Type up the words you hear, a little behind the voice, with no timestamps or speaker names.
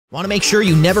Want to make sure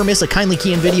you never miss a Kindly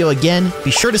Keyin video again?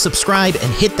 Be sure to subscribe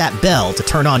and hit that bell to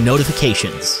turn on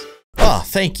notifications. Oh,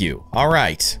 thank you. All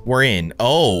right, we're in.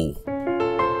 Oh.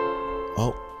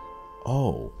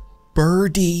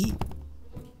 Birdie.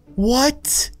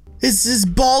 What? This is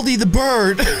Baldi the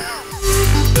bird.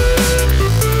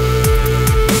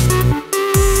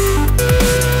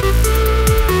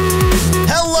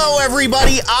 Hello,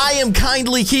 everybody. I am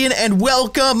Kindly Keyin, and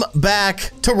welcome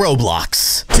back to Roblox.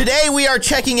 Today, we are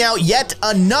checking out yet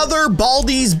another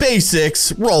Baldi's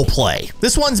Basics roleplay.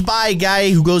 This one's by a guy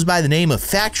who goes by the name of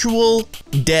Factual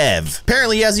Dev.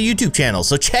 Apparently, he has a YouTube channel,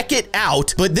 so check it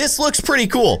out. But this looks pretty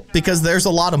cool because there's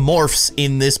a lot of morphs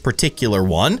in this particular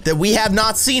one that we have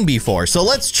not seen before. So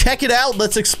let's check it out.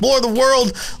 Let's explore the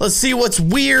world. Let's see what's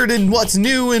weird and what's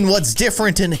new and what's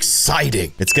different and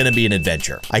exciting. It's gonna be an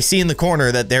adventure. I see in the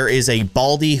corner that there is a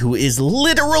Baldi who is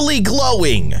literally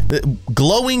glowing.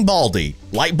 Glowing Baldi.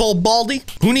 Light bulb Baldi?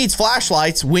 Who needs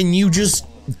flashlights when you just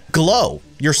glow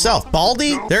yourself?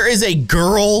 Baldi? There is a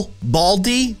girl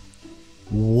Baldi?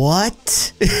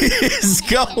 What is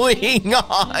going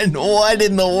on? What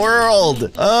in the world?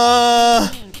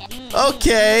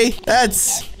 Okay,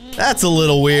 that's a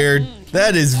little weird.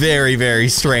 That is very, very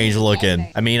strange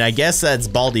looking. I mean, I guess that's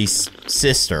Baldi's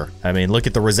sister. I mean, look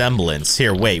at the resemblance.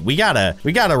 Here, wait, we gotta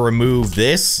remove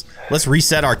this. Let's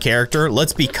reset our character.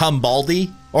 Let's become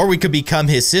Baldi. Or we could become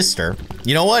his sister.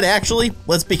 You know what, actually?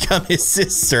 Let's become his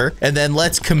sister, and then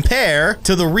let's compare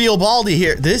to the real Baldi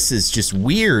here. This is just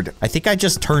weird. I think I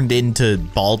just turned into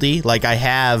Baldi. Like, I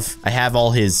have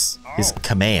all his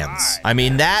commands. I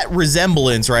mean, that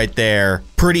resemblance right there,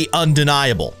 pretty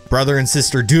undeniable. Brother and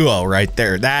sister duo right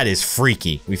there. That is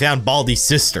freaky. We found Baldi's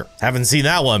sister. Haven't seen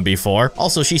that one before.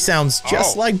 Also, she sounds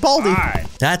just like Baldi. Hi.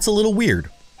 That's a little weird.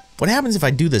 What happens if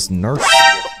I do this nurse?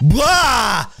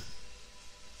 Blah!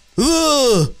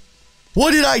 Ugh!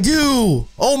 What did I do?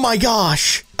 Oh my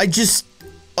gosh. I just...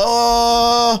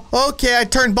 okay, I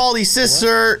turned Baldi's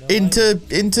sister into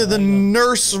the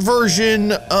nurse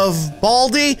version of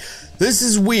Baldi. This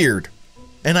is weird,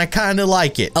 and I kind of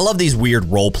like it. I love these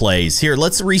weird role plays. Here,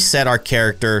 let's reset our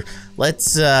character.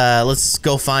 Let's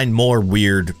go find more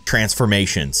weird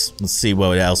transformations. Let's see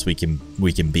what else we can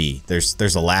be.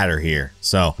 There's a ladder here,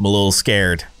 so I'm a little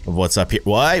scared of what's up here.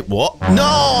 What? No,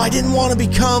 I didn't want to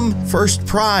become first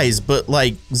prize, but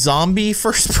like zombie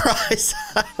first prize.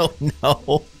 I don't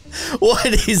know.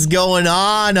 What is going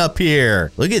on up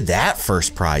here? Look at that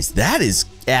first prize. That is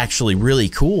actually really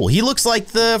cool. He looks like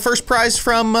the first prize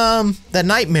from that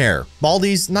Nightmare.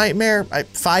 Baldi's Nightmare?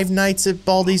 Five Nights at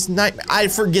Baldi's Nightmare? I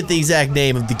forget the exact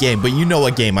name of the game, but you know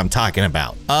what game I'm talking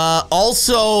about.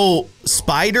 Also,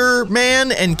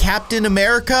 Spider-Man and Captain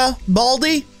America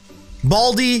Baldi?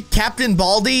 Baldi, Captain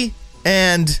Baldi,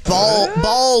 and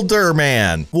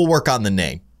Balderman. We'll work on the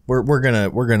name. We're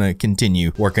gonna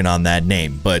continue working on that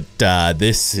name, but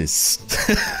this is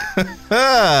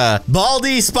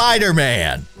Baldi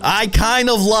Spider-Man. I kind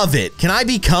of love it. Can I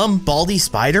become Baldi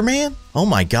Spider-Man? Oh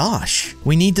my gosh.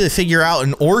 We need to figure out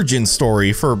an origin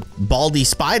story for Baldi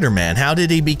Spider-Man. How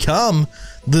did he become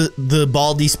the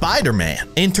Baldi Spider-Man?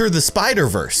 Enter the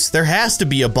Spider-Verse. There has to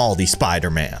be a Baldi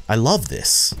Spider-Man. I love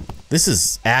this. This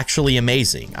is actually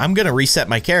amazing. I'm gonna reset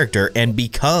my character and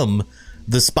become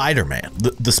the Spider-Man,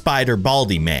 the Spider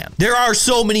Baldi man. There are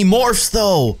so many morphs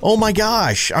though. Oh my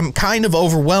gosh. I'm kind of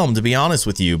overwhelmed, to be honest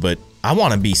with you, but I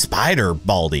want to be Spider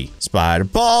Baldi. Spider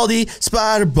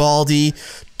Baldi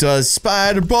does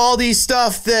Spider Baldi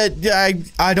stuff that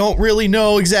I don't really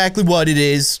know exactly what it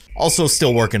is. Also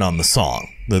still working on the song.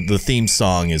 The theme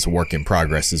song is a work in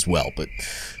progress as well, but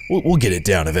we'll get it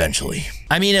down eventually.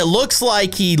 I mean, it looks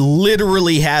like he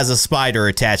literally has a spider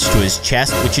attached to his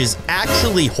chest, which is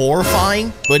actually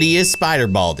horrifying, but he is Spider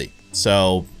Baldi.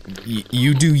 So,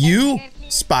 you do you,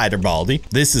 Spider Baldi.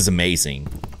 This is amazing.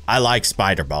 I like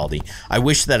Spider Baldi. I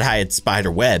wish that I had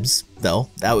spider webs, though.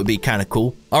 That would be kind of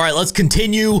cool. All right, let's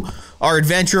continue our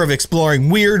adventure of exploring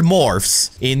weird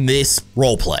morphs in this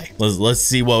roleplay. Let's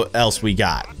see what else we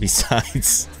got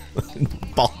besides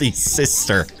Baldi's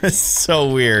sister. That's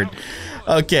so weird.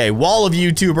 Okay, wall of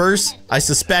YouTubers. I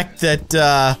suspect that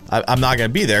I'm not gonna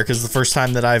be there because the first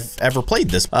time that I've ever played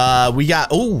this. We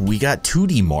got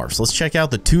 2D morphs. Let's check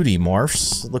out the 2D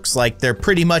morphs. Looks like they're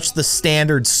pretty much the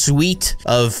standard suite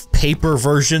of paper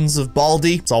versions of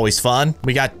Baldi. It's always fun.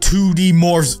 We got 2D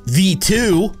morphs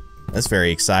V2. That's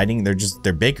very exciting.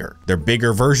 They're bigger. They're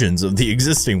bigger versions of the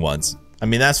existing ones. I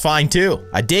mean, that's fine too.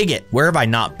 I dig it. Where have I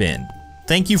not been?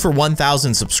 Thank you for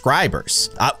 1,000 subscribers.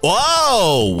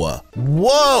 Whoa!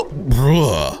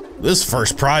 Whoa! This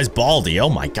first prize Baldi, oh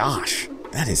my gosh.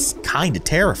 That is kind of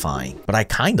terrifying, but I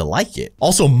kind of like it.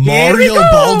 Also, Mario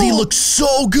Baldi looks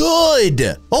so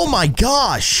good. Oh my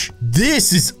gosh.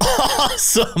 This is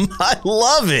awesome. I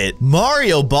love it.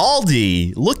 Mario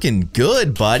Baldi looking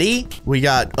good, buddy. We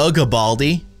got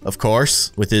Baldi, of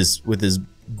course, with his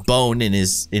bone in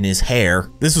his hair.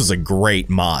 This was a great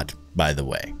mod, by the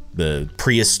way. The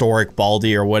prehistoric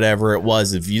Baldi or whatever it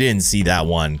was. If you didn't see that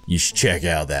one, you should check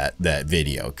out that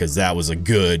video, because that was a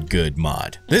good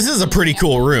mod. This is a pretty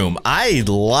cool room. I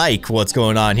like what's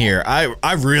going on here.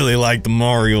 I really like the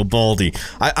Mario Baldi.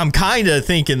 I'm kind of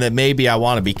thinking that maybe I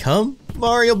want to become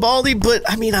Mario Baldi, but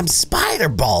I mean, I'm Spider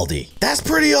Baldi. That's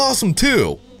pretty awesome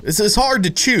too. It's hard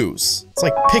to choose. It's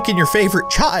like picking your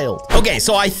favorite child. Okay,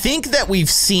 so I think that we've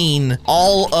seen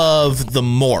all of the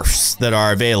morphs that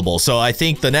are available. So I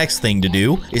think the next thing to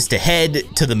do is to head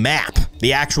to the map,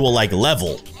 the actual like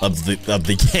level of the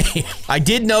game. I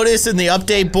did notice in the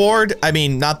update board, I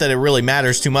mean, not that it really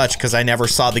matters too much because I never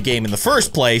saw the game in the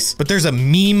first place, but there's a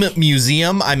meme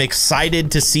museum. I'm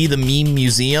excited to see the meme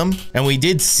museum. And we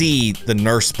did see the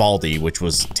nurse Baldi, which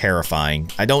was terrifying.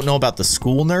 I don't know about the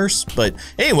school nurse, but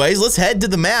anyways, let's head to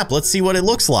the map. Let's see what it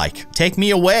looks like. Take me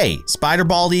away. Spider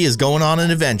Baldi is going on an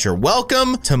adventure.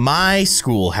 Welcome to my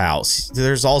schoolhouse.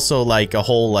 There's also like a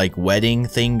whole like wedding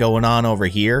thing going on over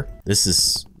here. This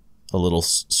is a little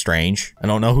strange. I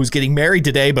don't know who's getting married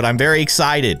today, but I'm very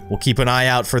excited. We'll keep an eye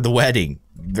out for the wedding.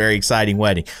 Very exciting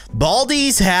wedding.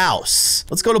 Baldi's house.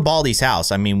 Let's go to Baldi's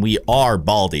house. I mean, we are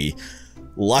Baldi.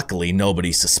 Luckily,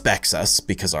 nobody suspects us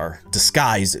because our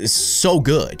disguise is so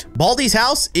good. Baldi's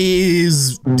house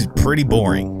is pretty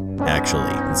boring,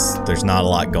 actually. There's not a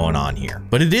lot going on here,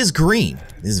 but it is green.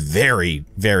 It is very,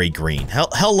 very green.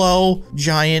 Hello,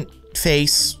 giant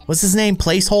face. What's his name?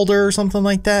 Placeholder or something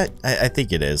like that? I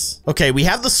think it is. Okay, we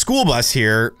have the school bus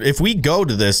here. If we go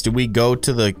to this, do we go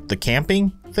to the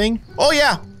camping thing? Oh,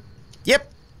 yeah. Yep.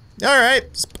 All right,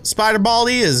 Spider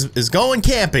Baldi is going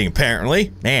camping,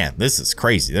 apparently. Man, this is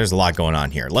crazy. There's a lot going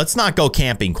on here. Let's not go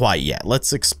camping quite yet.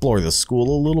 Let's explore the school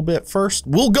a little bit first.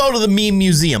 We'll go to the meme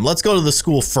museum. Let's go to the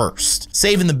school first.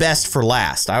 Saving the best for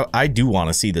last. I do want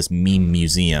to see this meme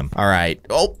museum. All right.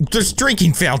 Oh, there's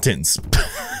drinking fountains.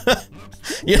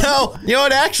 You know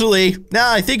what, actually,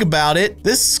 now I think about it,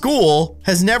 this school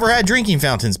has never had drinking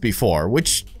fountains before,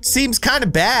 which seems kind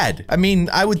of bad. I mean,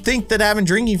 I would think that having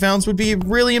drinking fountains would be a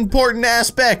really important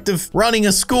aspect of running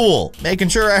a school, making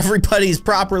sure everybody's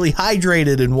properly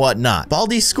hydrated and whatnot.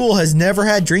 Baldi's school has never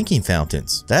had drinking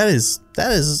fountains. That is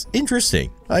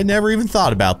interesting. I never even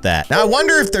thought about that. Now I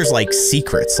wonder if there's like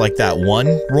secrets like that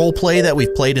one role play that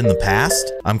we've played in the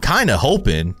past. I'm kind of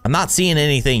hoping. I'm not seeing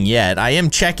anything yet. I am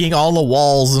checking all the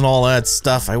walls and all that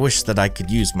stuff. I wish that I could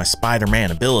use my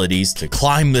Spider-Man abilities to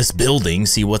climb this building,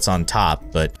 see what's on top,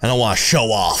 but I don't want to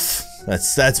show off.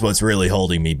 That's what's really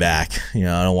holding me back. You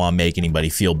know, I don't want to make anybody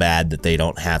feel bad that they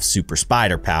don't have super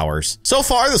spider powers. So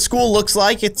far, the school looks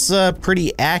like it's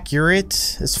pretty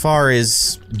accurate as far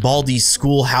as Baldi's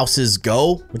schoolhouses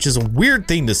go, which is a weird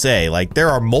thing to say. Like, there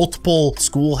are multiple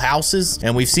schoolhouses,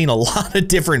 and we've seen a lot of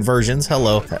different versions.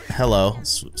 Hello,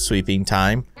 sweeping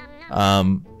time.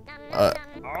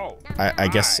 I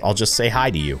guess I'll just say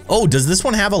hi to you. Oh, does this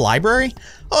one have a library?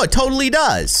 Oh, it totally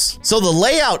does. So the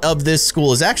layout of this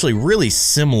school is actually really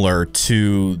similar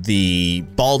to the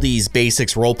Baldi's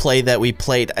Basics roleplay that we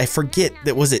played. I forget,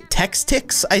 was it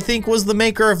Textix, I think, was the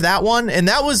maker of that one? And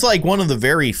that was like one of the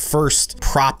very first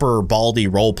proper Baldi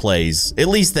roleplays, at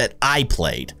least that I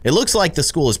played. It looks like the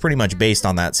school is pretty much based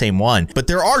on that same one, but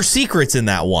there are secrets in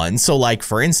that one. So like,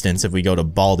 for instance, if we go to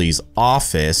Baldi's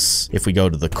office, if we go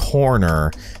to the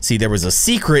corner, see, there was a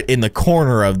secret in the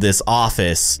corner of this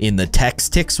office in the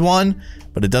Textix one,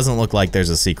 but it doesn't look like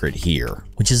there's a secret here,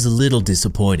 which is a little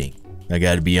disappointing. I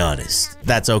gotta be honest.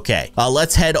 That's okay.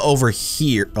 Let's head over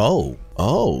here.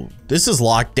 Oh, this is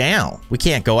locked down. We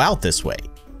can't go out this way.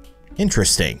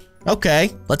 Interesting.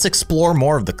 Okay, let's explore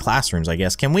more of the classrooms, I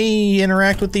guess. Can we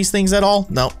interact with these things at all?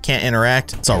 No, can't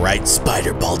interact. It's all right.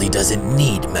 Spider Baldi doesn't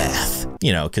need math.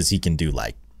 You know, because he can do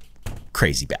like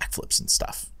crazy backflips and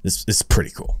stuff. This is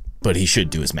pretty cool, but he should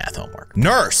do his math homework.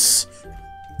 Nurse!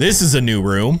 This is a new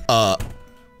room.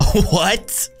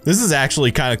 What? This is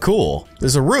actually kind of cool.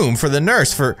 There's a room for the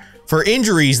nurse for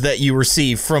injuries that you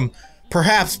receive from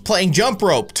perhaps playing jump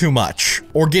rope too much,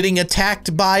 or getting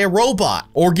attacked by a robot,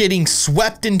 or getting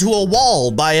swept into a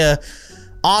wall by a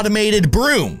automated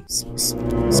broom.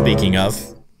 Speaking of,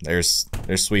 there's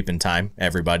sweeping time,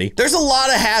 everybody. There's a lot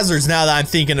of hazards now that I'm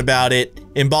thinking about it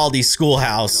in Baldi's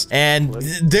schoolhouse, and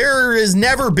there has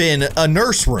never been a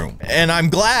nurse room. And I'm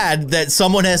glad that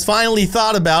someone has finally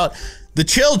thought about the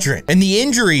children and the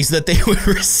injuries that they would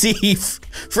receive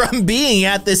from being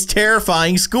at this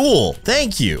terrifying school.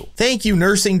 Thank you. Thank you,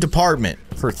 nursing department,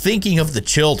 for thinking of the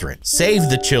children. Save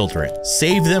the children.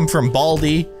 Save them from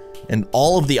Baldi and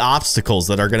all of the obstacles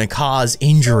that are going to cause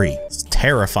injury. It's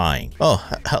terrifying. Oh,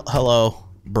 hello,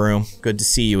 Broom. Good to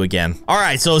see you again. All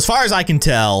right, so as far as I can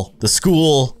tell, the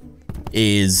school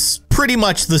is pretty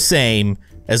much the same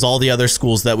as all the other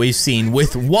schools that we've seen,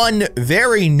 with one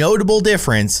very notable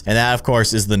difference, and that, of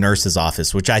course, is the nurse's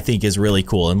office, which I think is really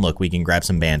cool. And look, we can grab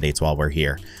some band-aids while we're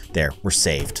here. There, we're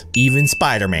saved. Even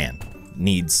Spider-Man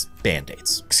needs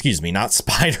band-aids. Excuse me, not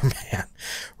Spider-Man.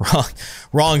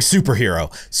 Wrong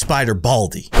superhero. Spider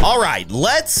Baldi. All right,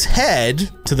 let's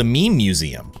head to the Meme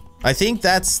Museum. I think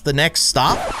that's the next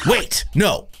stop. Wait,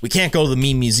 no, we can't go to the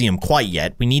Meme Museum quite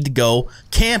yet. We need to go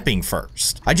camping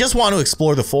first. I just want to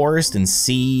explore the forest and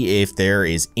see if there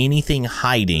is anything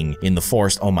hiding in the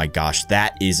forest. Oh my gosh,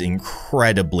 that is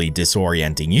incredibly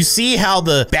disorienting. You see how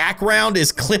the background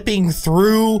is clipping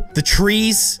through the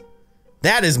trees?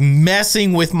 That is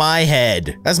messing with my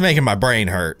head. That's making my brain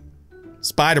hurt.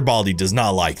 Spider Baldi does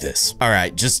not like this. All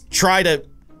right, just try to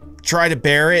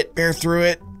bear through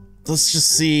it. Let's just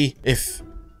see if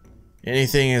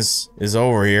anything is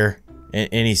over here.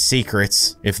 Any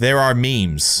secrets. If there are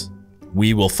memes,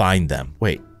 we will find them.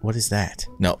 Wait, what is that?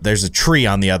 No, there's a tree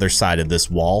on the other side of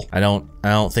this wall. I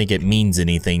don't think it means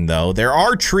anything though. There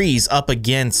are trees up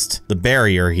against the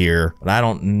barrier here, but I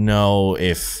don't know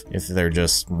if they're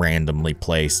just randomly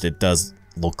placed. It does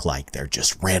look like they're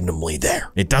just randomly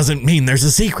there. It doesn't mean there's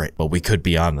a secret, but we could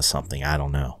be onto something. I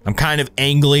don't know. I'm kind of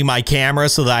angling my camera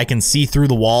so that I can see through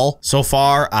the wall. So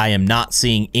far, I am not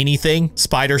seeing anything.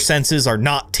 Spider senses are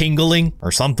not tingling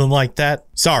or something like that.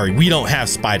 Sorry, we don't have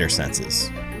spider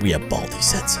senses. We have Baldi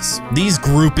senses. These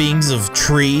groupings of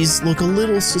trees look a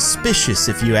little suspicious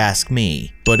if you ask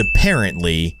me, but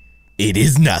apparently it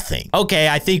is nothing. Okay,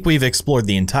 I think we've explored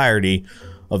the entirety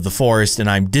of the forest, and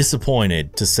I'm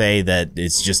disappointed to say that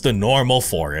it's just a normal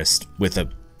forest with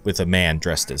a man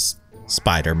dressed as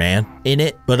Spider-Man in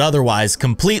it, but otherwise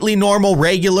completely normal,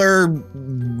 regular,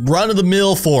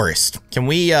 run-of-the-mill forest. Can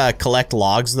we collect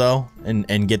logs though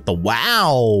and get the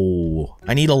wow?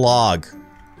 I need a log.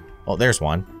 Oh, there's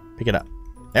one. Pick it up.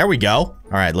 There we go.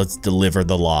 All right, let's deliver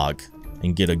the log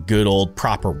and get a good old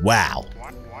proper wow.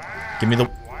 Give me the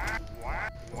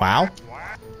wow.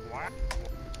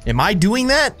 Am I doing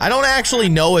that? I don't actually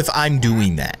know if I'm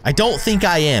doing that. I don't think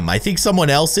I am. I think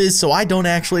someone else is, so I don't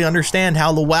actually understand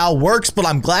how the wow works, but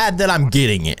I'm glad that I'm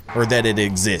getting it, or that it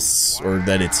exists, or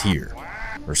that it's here,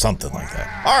 or something like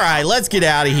that. All right, let's get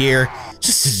out of here.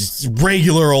 Just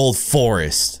regular old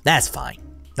forest. That's fine.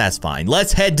 That's fine.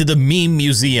 Let's head to the Meme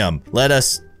Museum. Let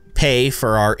us pay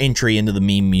for our entry into the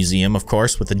Meme Museum, of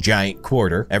course, with a giant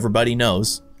quarter. Everybody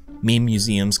knows meme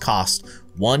museums cost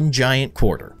 1 giant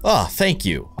quarter. Oh, thank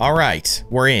you. All right,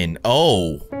 we're in.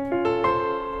 Oh,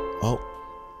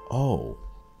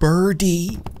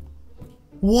 Birdie.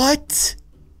 What?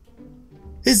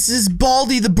 This is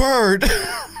Baldi the bird.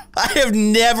 I have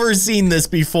never seen this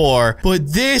before, but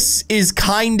this is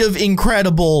kind of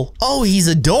incredible. Oh, he's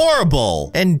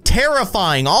adorable and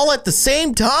terrifying all at the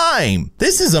same time.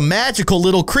 This is a magical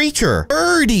little creature.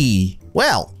 Birdie.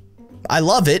 Well, I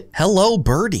love it. Hello,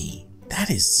 Birdie. That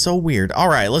is so weird. All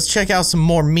right, let's check out some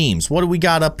more memes. What do we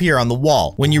got up here on the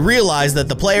wall? When you realize that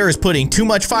the player is putting too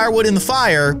much firewood in the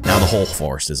fire, now the whole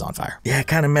forest is on fire. Yeah,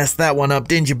 kind of messed that one up,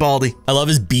 didn't you, Baldi? I love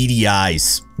his beady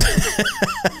eyes.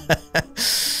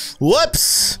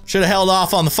 Whoops! Should have held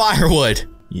off on the firewood.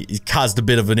 It caused a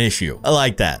bit of an issue. I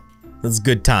like that. That's a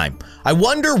good time. I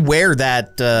wonder where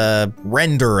that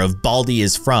render of Baldi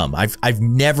is from. I've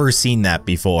never seen that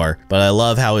before, but I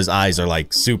love how his eyes are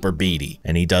like super beady,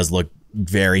 and he does look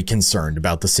very concerned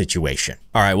about the situation.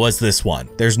 All right, what's this one?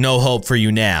 There's no hope for you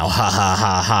now. Ha ha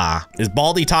ha ha. Is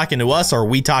Baldi talking to us, or are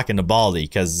we talking to Baldi?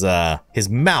 Because his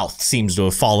mouth seems to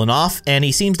have fallen off, and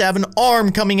he seems to have an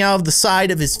arm coming out of the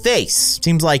side of his face.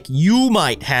 Seems like you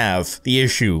might have the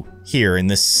issue here in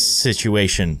this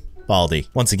situation, Baldi.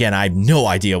 Once again, I have no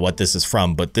idea what this is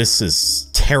from, but this is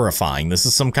terrifying. This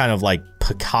is some kind of like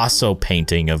Picasso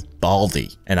painting of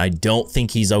Baldi, and I don't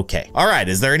think he's okay. All right,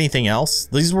 is there anything else?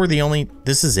 These were the only,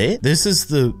 this is it? This is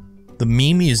the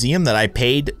meme museum that I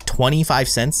paid 25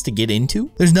 cents to get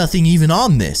into? There's nothing even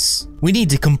on this. We need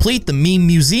to complete the meme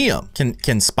museum.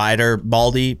 Can Spider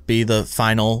Baldi be the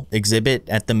final exhibit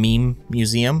at the meme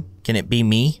museum? Can it be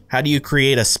me? How do you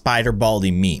create a Spider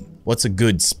Baldi meme? What's a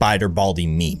good Spider Baldi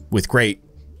meme? With great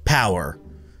power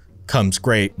comes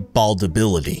great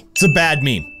baldability. It's a bad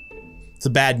meme. It's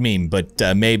a bad meme, but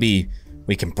maybe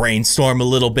we can brainstorm a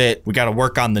little bit. We gotta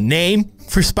work on the name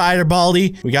for Spider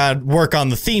Baldi. We gotta work on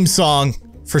the theme song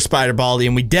for Spider Baldi,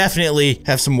 and we definitely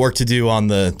have some work to do on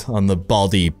the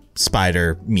Baldi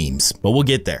spider memes, but we'll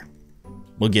get there.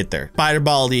 We'll get there. Spider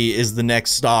Baldi is the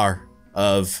next star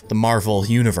of the Marvel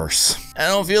universe. I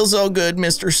don't feel so good,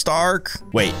 Mr. Stark.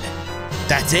 Wait,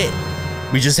 that's it.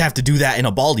 We just have to do that in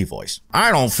a Baldi voice.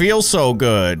 I don't feel so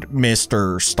good,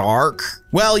 Mr. Stark.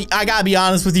 Well, I gotta be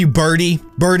honest with you, Birdie.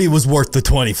 Birdie was worth the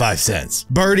 25 cents.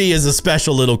 Birdie is a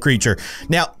special little creature.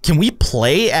 Now, can we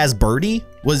play as Birdie?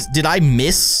 Did I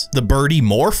miss the Birdie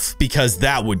morph? Because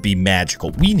that would be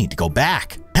magical. We need to go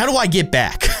back. How do I get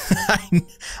back?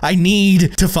 I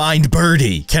need to find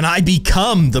Birdie. Can I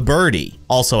become the Birdie?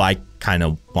 Also, I kind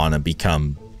of want to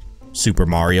become Super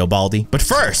Mario Baldi. But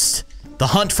first, the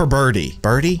hunt for Birdie.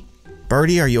 Birdie?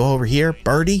 Birdie, are you over here?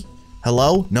 Birdie?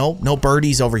 Hello? No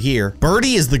Birdie's over here.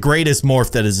 Birdie is the greatest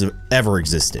morph that has ever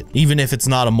existed, even if it's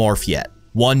not a morph yet.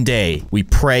 One day, we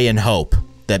pray and hope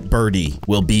that Birdie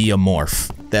will be a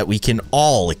morph that we can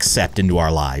all accept into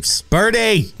our lives.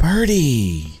 Birdie!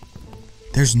 Birdie!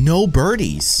 There's no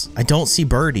birdies. I don't see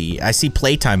Birdie. I see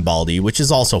Playtime Baldi, which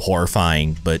is also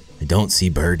horrifying, but I don't see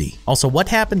Birdie. Also, what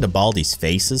happened to Baldi's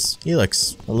faces? He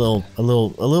looks a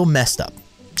little messed up.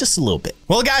 Just a little bit.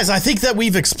 Well, guys, I think that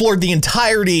we've explored the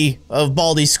entirety of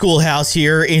Baldi's Schoolhouse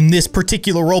here in this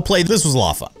particular roleplay. This was a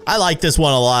lot of fun. I like this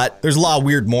one a lot. There's a lot of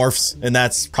weird morphs, and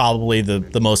that's probably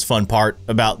the most fun part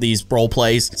about these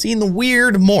roleplays. Seeing the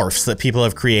weird morphs that people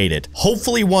have created.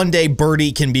 Hopefully one day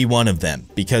Birdie can be one of them,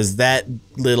 because that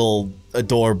little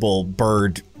adorable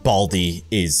bird Baldi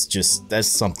is just, that's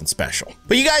something special.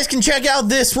 But you guys can check out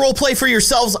this roleplay for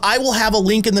yourselves. I will have a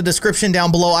link in the description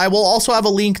down below. I will also have a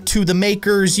link to the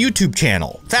maker's YouTube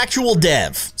channel, Factual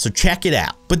Dev, so check it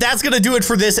out. But that's gonna do it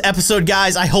for this episode,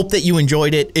 guys. I hope that you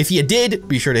enjoyed it. If you did,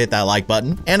 be sure to hit that like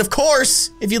button. And of course,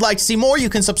 if you'd like to see more,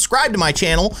 you can subscribe to my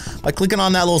channel by clicking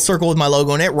on that little circle with my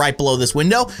logo in it right below this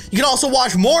window. You can also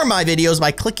watch more of my videos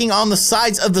by clicking on the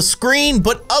sides of the screen,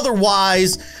 but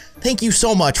otherwise, thank you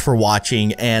so much for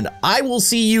watching, and I will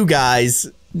see you guys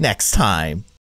next time.